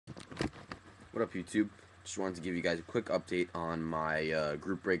What up, YouTube? Just wanted to give you guys a quick update on my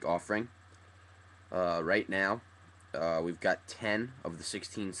group break offering. Right now, we've got 10 of the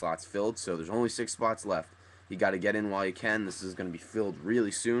 16 slots filled, so there's only 6 spots left. You got to get in while you can. This is going to be filled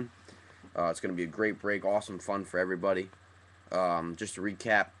really soon. It's going to be a great break, awesome fun for everybody. Just to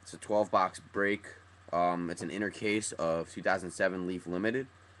recap, it's a 12-box break. It's an inner case of 2007 Leaf Limited.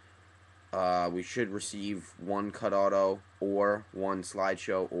 We should receive one cut auto, or one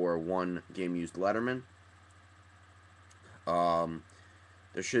slideshow, or one game used Letterman. Um,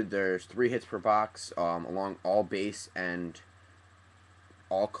 there's 3 hits per box along all base, and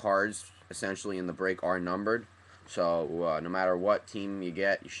all cards essentially in the break are numbered. So no matter what team you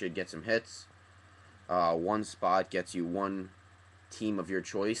get, you should get some hits. One spot gets you one team of your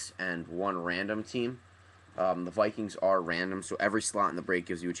choice and one random team. The Vikings are random, so every slot in the break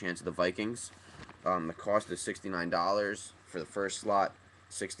gives you a chance at the Vikings. The cost is $69 for the first slot,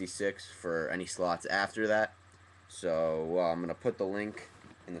 $66 for any slots after that. So I'm going to put the link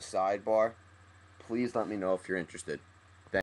in the sidebar. Please let me know if you're interested.